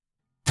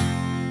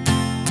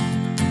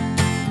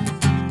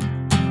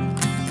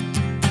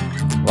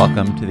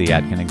Welcome to the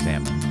Yadkin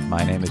Examine.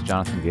 My name is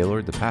Jonathan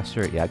Gaylord, the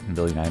pastor at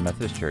Yadkinville United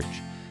Methodist Church,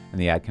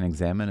 and the Yadkin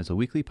Examine is a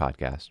weekly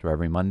podcast where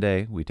every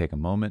Monday we take a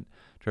moment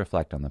to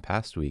reflect on the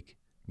past week,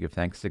 give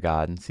thanks to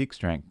God, and seek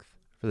strength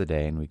for the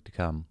day and week to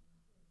come.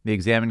 The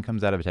Examine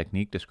comes out of a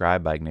technique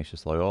described by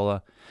Ignatius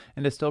Loyola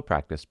and is still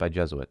practiced by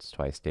Jesuits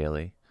twice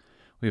daily.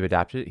 We've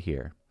adapted it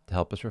here to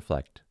help us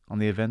reflect on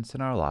the events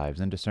in our lives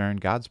and discern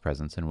God's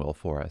presence and will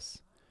for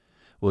us.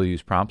 We'll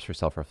use prompts for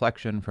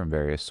self-reflection from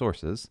various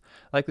sources,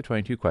 like the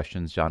 22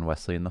 questions John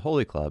Wesley and the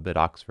Holy Club at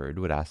Oxford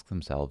would ask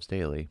themselves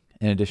daily.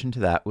 In addition to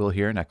that, we'll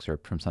hear an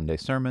excerpt from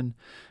Sunday's sermon,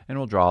 and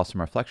we'll draw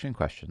some reflection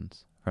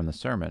questions from the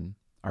sermon,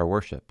 our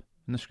worship,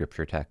 and the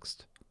scripture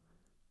text.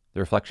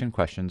 The reflection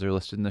questions are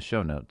listed in the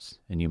show notes,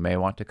 and you may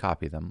want to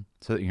copy them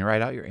so that you can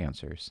write out your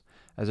answers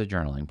as a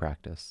journaling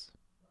practice.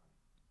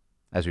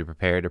 As we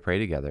prepare to pray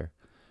together,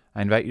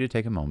 I invite you to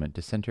take a moment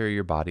to center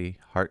your body,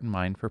 heart, and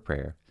mind for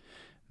prayer,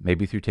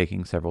 maybe through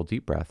taking several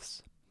deep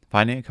breaths,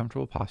 finding a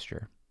comfortable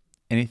posture,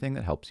 anything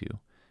that helps you to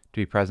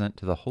be present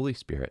to the Holy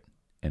Spirit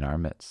in our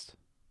midst.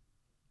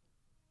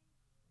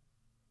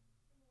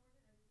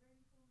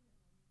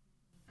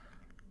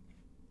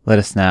 Let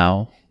us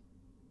now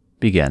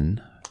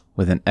begin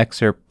with an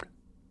excerpt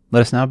from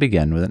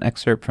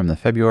the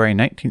February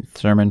 19th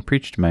sermon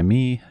preached by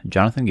me,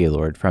 Jonathan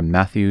Gaylord, from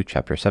Matthew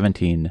chapter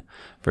 17,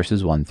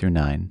 verses 1 through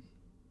 9.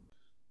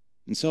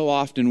 And so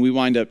often we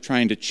wind up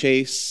trying to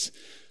chase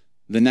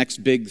the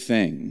next big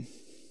thing.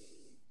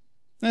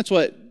 That's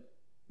what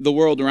the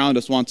world around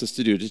us wants us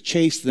to do, to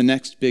chase the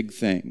next big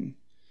thing,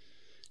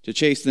 to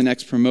chase the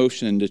next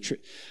promotion, to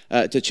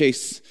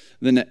chase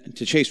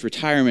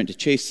retirement, to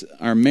chase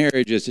our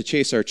marriages, to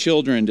chase our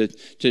children,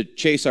 to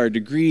chase our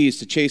degrees,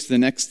 to chase the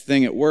next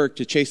thing at work,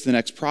 to chase the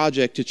next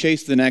project, to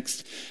chase the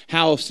next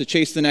house, to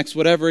chase the next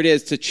whatever it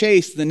is, to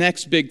chase the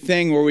next big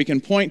thing where we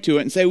can point to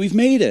it and say, we've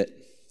made it.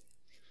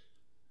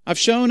 I've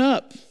shown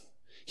up.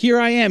 Here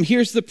I am.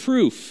 Here's the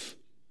proof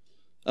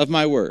of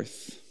my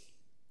worth.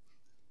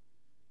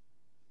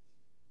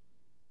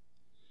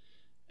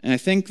 And I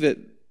think that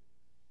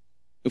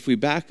if we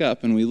back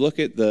up and we look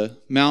at the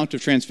Mount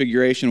of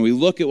Transfiguration, we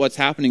look at what's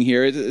happening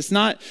here, it's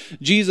not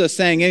Jesus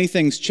saying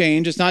anything's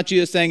changed. It's not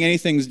Jesus saying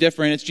anything's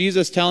different. It's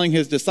Jesus telling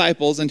his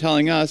disciples and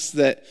telling us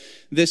that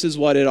this is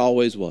what it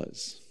always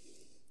was.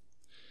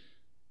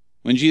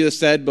 When Jesus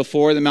said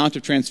before the Mount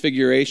of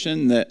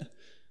Transfiguration that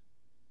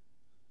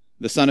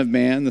the Son of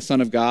Man, the Son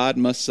of God,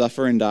 must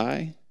suffer and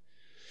die,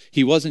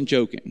 he wasn't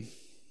joking.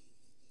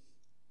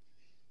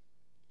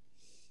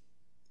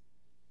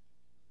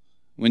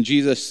 When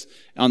Jesus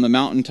on the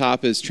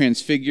mountaintop is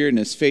transfigured and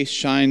his face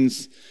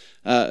shines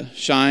and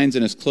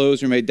his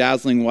clothes are made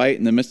dazzling white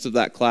in the midst of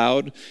that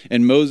cloud,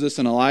 and Moses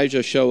and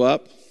Elijah show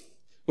up,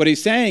 what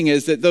he's saying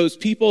is that those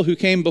people who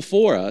came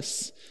before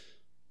us,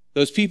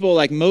 those people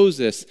like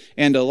Moses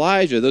and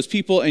Elijah, those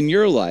people in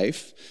your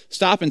life,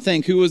 stop and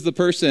think, who was the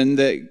person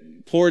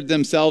that poured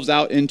themselves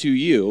out into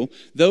you?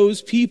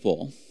 Those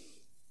people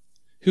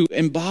who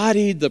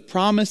embodied the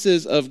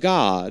promises of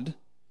God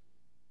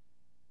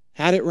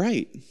had it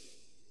right.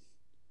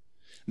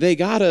 They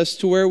got us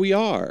to where we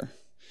are.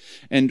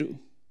 And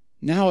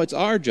now it's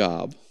our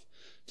job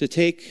to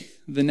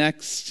take the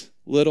next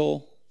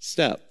little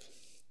step,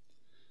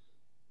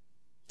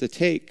 to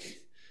take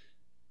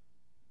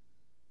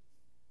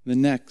the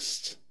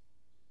next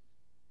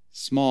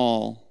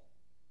small,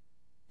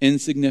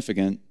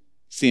 insignificant,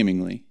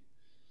 seemingly,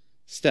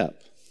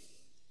 step.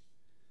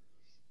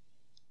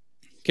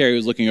 Carrie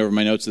was looking over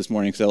my notes this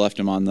morning because I left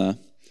them on the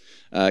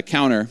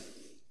counter.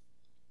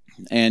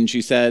 And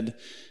she said,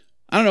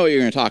 I don't know what you're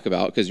going to talk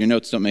about because your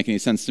notes don't make any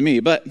sense to me,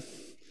 but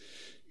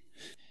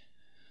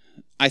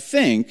I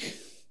think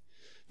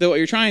that what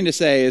you're trying to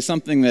say is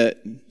something that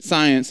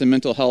science and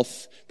mental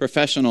health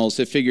professionals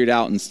have figured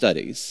out in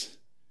studies.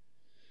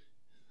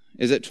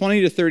 Is that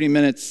 20 to 30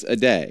 minutes a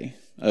day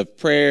of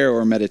prayer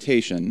or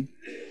meditation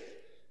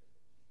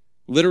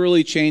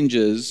literally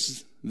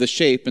changes the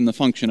shape and the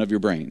function of your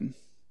brain.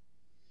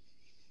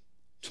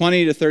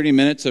 20 to 30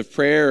 minutes of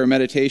prayer or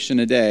meditation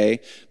a day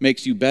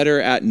makes you better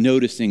at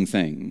noticing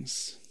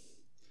things,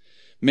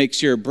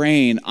 makes your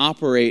brain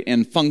operate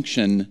and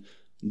function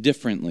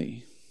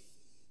differently.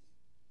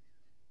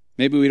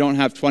 Maybe we don't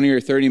have 20 or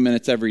 30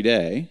 minutes every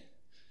day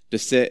to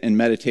sit in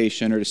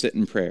meditation or to sit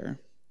in prayer.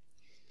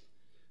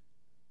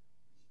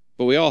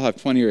 But we all have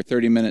 20 or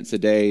 30 minutes a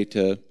day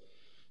to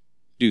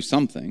do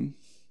something.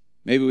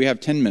 Maybe we have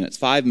 10 minutes,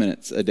 5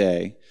 minutes a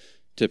day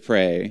to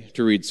pray,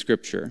 to read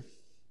scripture.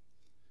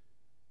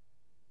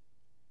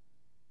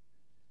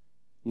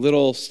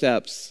 Little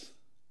steps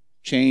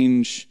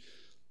change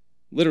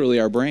literally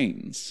our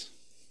brains.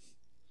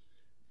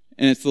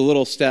 And it's the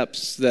little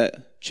steps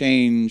that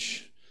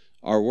change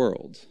our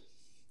world,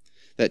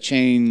 that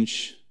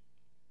change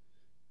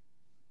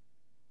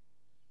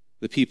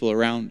the people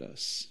around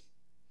us.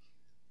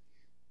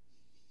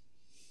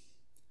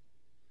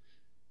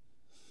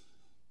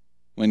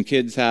 When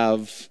kids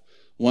have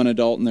one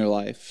adult in their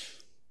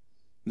life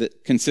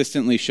that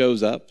consistently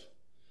shows up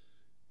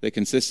that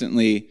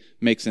consistently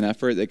makes an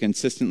effort, that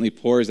consistently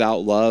pours out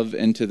love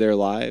into their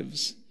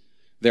lives,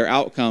 their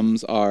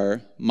outcomes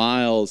are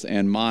miles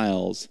and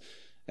miles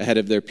ahead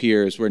of their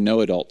peers where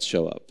no adults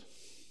show up.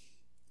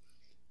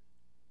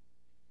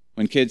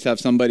 When kids have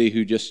somebody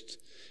who just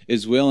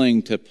is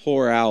willing to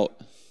pour out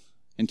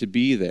and to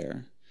be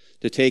there,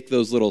 to take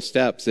those little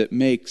steps, it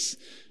makes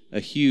a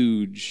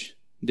huge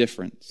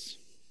difference.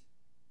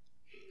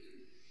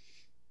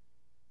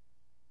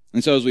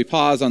 And so as we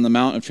pause on the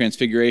Mount of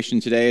Transfiguration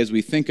today, as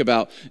we think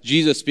about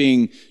Jesus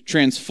being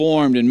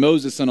transformed and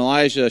Moses and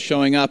Elijah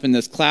showing up in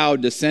this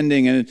cloud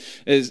descending, and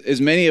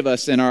as many of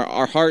us in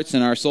our hearts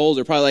and our souls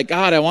are probably like,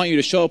 God, I want you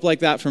to show up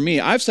like that for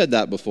me. I've said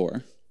that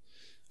before.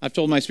 I've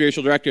told my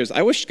spiritual directors,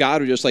 I wish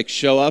God would just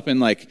show up in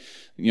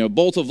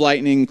bolt of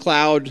lightning,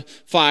 cloud,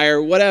 fire,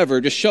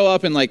 whatever. Just show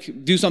up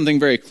and do something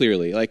very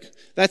clearly.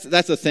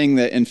 That's a thing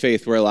that in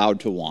faith we're allowed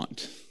to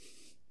want.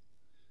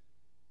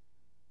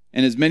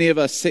 And as many of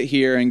us sit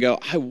here and go,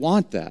 I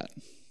want that.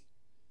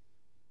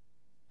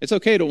 It's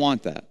okay to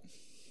want that.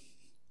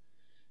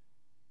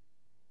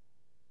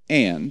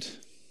 And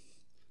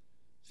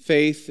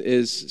faith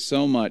is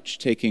so much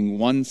taking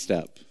one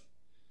step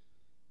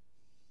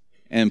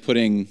and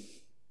putting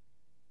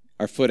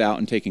our foot out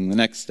and taking the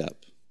next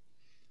step.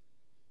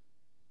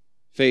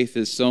 Faith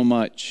is so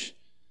much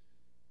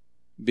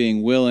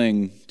being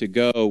willing to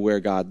go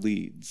where God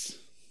leads.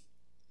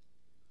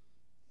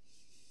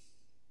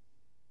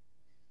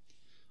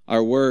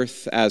 Our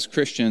worth as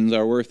Christians,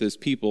 our worth as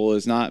people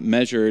is not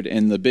measured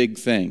in the big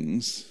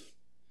things.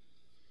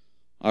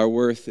 Our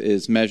worth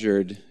is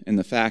measured in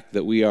the fact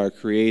that we are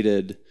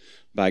created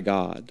by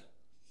God,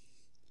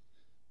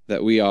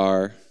 that we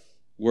are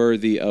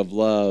worthy of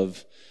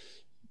love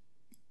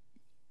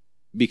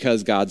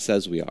because God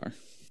says we are.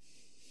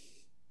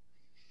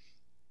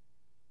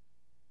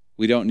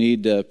 We don't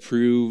need to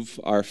prove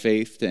our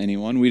faith to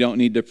anyone. We don't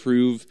need to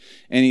prove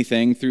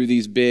anything through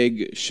these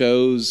big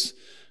shows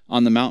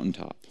on the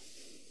mountaintop.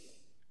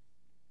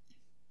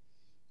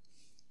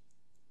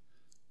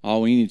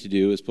 All we need to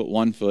do is put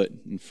one foot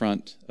in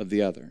front of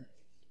the other,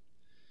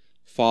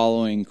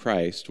 following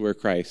Christ where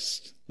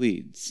Christ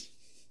leads.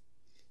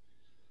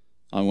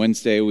 On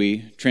Wednesday,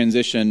 we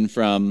transition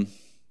from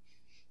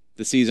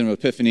the season of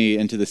Epiphany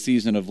into the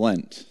season of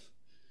Lent.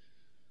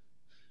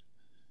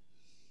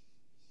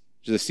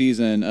 It's a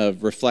season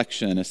of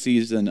reflection, a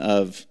season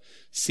of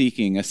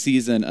seeking, a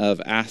season of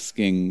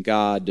asking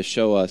God to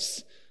show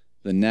us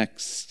the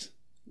next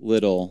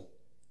little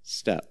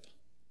step.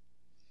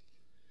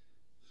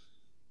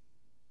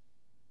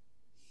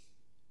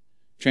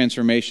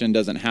 Transformation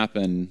doesn't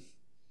happen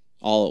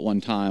all at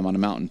one time on a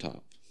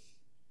mountaintop.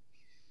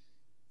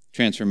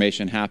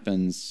 Transformation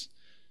happens,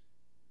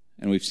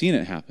 and we've seen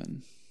it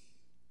happen,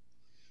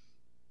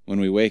 when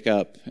we wake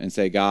up and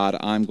say, God,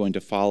 I'm going to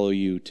follow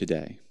you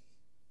today.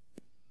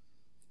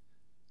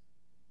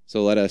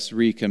 So let us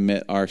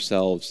recommit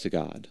ourselves to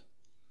God.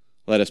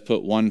 Let us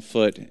put one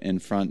foot in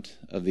front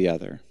of the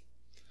other,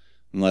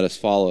 and let us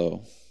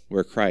follow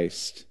where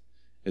Christ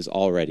is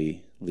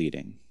already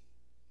leading.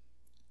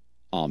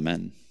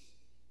 Amen.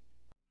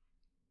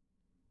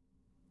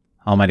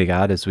 Almighty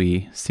God, as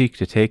we seek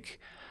to take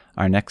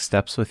our next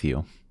steps with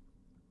you,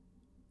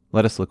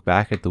 let us look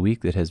back at the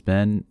week that has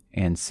been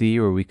and see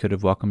where we could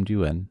have welcomed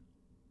you in.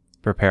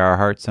 Prepare our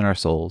hearts and our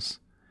souls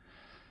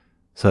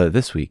so that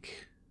this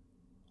week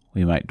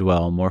we might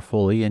dwell more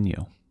fully in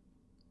you.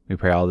 We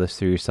pray all this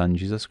through your Son,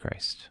 Jesus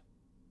Christ.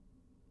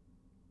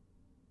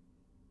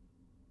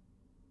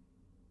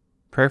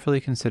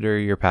 Prayerfully consider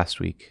your past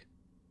week.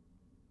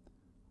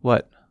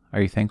 What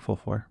are you thankful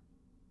for?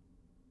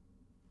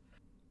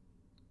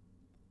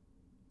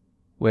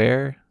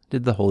 Where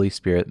did the Holy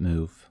Spirit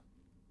move?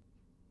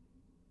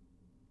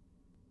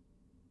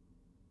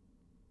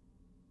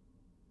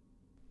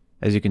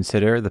 As you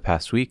consider the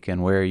past week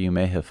and where you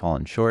may have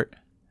fallen short,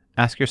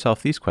 ask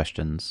yourself these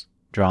questions,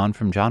 drawn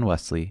from John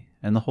Wesley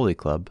and the Holy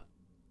Club.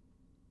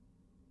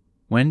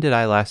 When did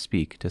I last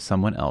speak to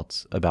someone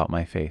else about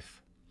my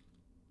faith?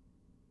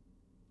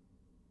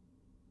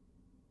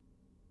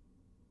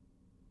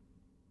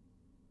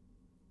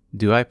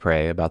 Do I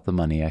pray about the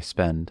money I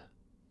spend?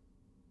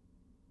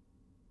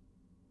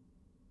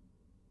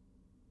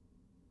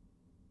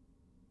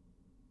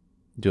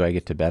 Do I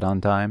get to bed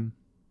on time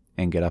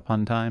and get up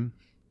on time?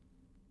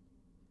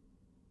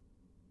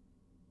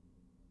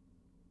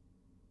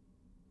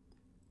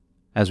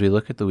 As we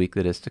look at the week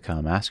that is to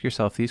come, ask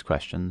yourself these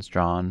questions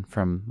drawn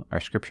from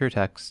our scripture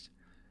text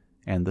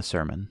and the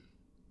sermon.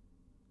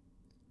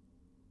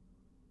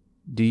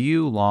 Do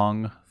you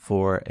long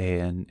for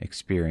an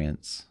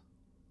experience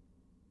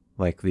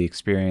like the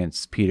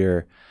experience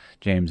Peter,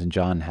 James, and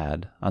John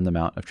had on the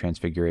Mount of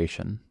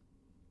Transfiguration?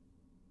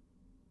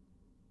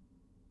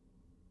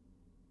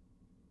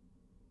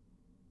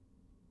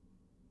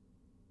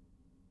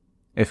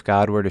 If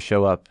God were to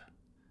show up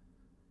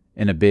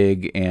in a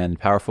big and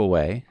powerful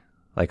way,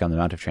 like on the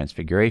Mount of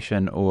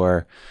Transfiguration,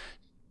 or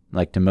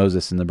like to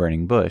Moses in the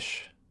burning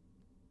bush,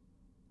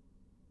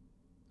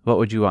 what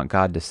would you want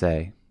God to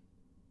say?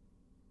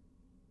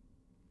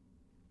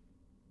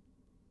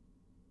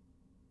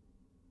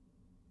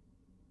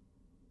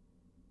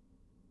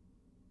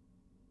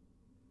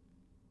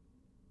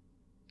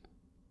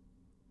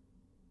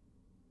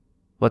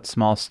 What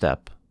small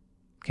step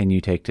can you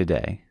take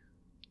today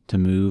to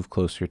move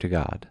closer to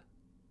God?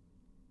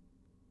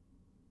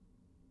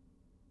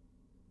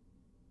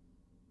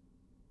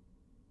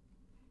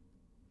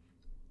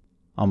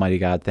 Almighty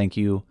God, thank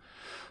you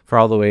for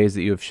all the ways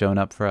that you have shown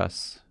up for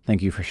us.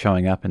 Thank you for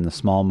showing up in the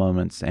small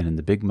moments and in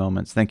the big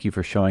moments. Thank you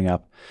for showing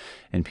up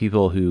in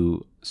people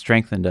who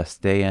strengthened us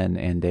day in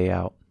and day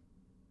out.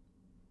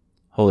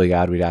 Holy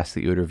God, we'd ask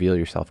that you would reveal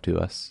yourself to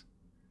us,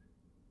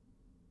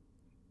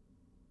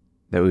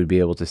 that we would be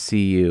able to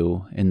see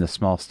you in the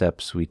small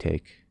steps we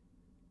take,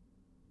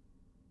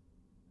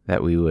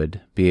 that we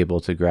would be able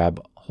to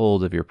grab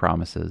hold of your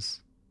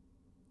promises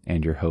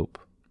and your hope.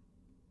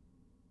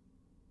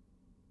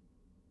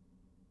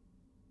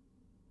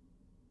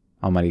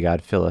 Almighty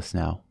God, fill us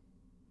now.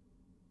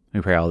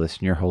 We pray all this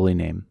in your holy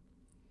name.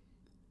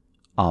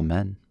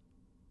 Amen.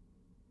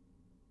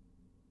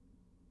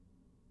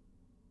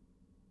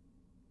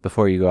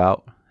 Before you go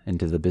out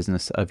into the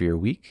business of your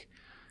week,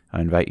 I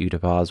invite you to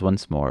pause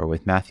once more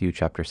with Matthew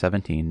chapter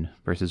 17,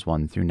 verses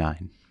 1 through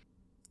 9.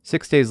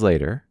 6 days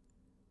later,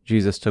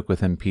 Jesus took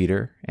with him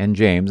Peter and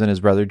James and his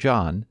brother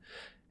John,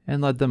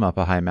 and led them up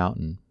a high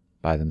mountain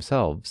by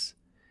themselves.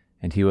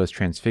 And he was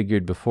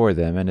transfigured before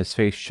them, and his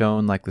face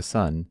shone like the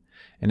sun,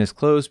 and his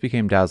clothes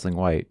became dazzling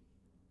white.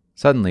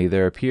 Suddenly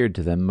there appeared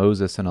to them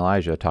Moses and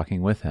Elijah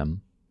talking with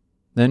him.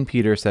 Then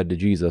Peter said to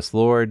Jesus,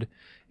 "Lord,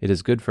 it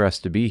is good for us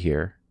to be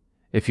here.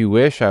 If you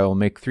wish, I will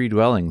make 3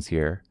 dwellings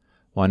here,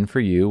 one for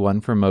you, one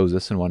for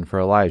Moses, and one for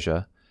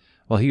Elijah."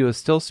 While he was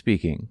still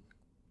speaking,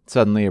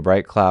 suddenly a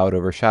bright cloud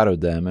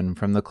overshadowed them, and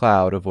from the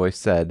cloud a voice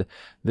said,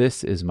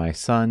 "This is my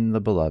Son,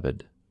 the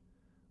Beloved,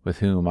 with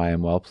whom I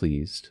am well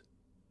pleased.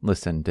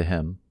 Listen to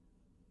him."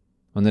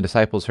 When the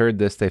disciples heard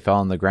this, they fell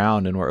on the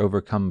ground and were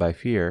overcome by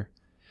fear.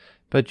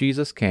 But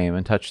Jesus came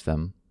and touched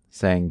them,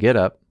 saying, "Get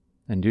up,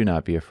 and do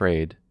not be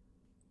afraid."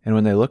 And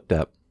when they looked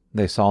up,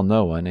 they saw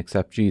no one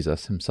except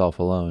Jesus himself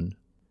alone.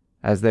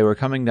 As they were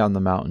coming down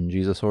the mountain,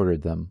 Jesus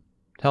ordered them,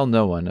 "Tell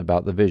no one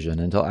about the vision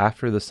until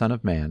after the Son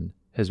of Man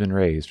has been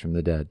raised from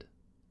the dead."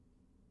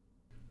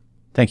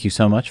 Thank you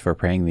so much for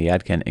praying the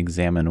Yadkin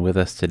Examen with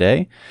us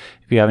today.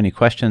 If you have any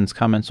questions,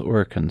 comments,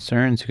 or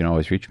concerns, you can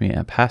always reach me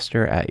at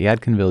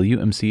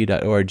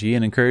pastor@yadkinvilleumc.org,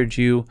 and encourage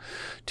you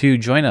to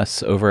join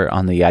us over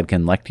on the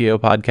Yadkin Lectio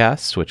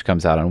podcast, which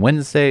comes out on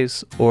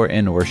Wednesdays, or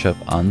in worship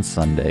on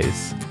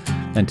Sundays.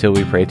 Until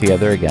we pray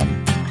together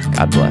again,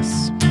 God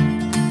bless.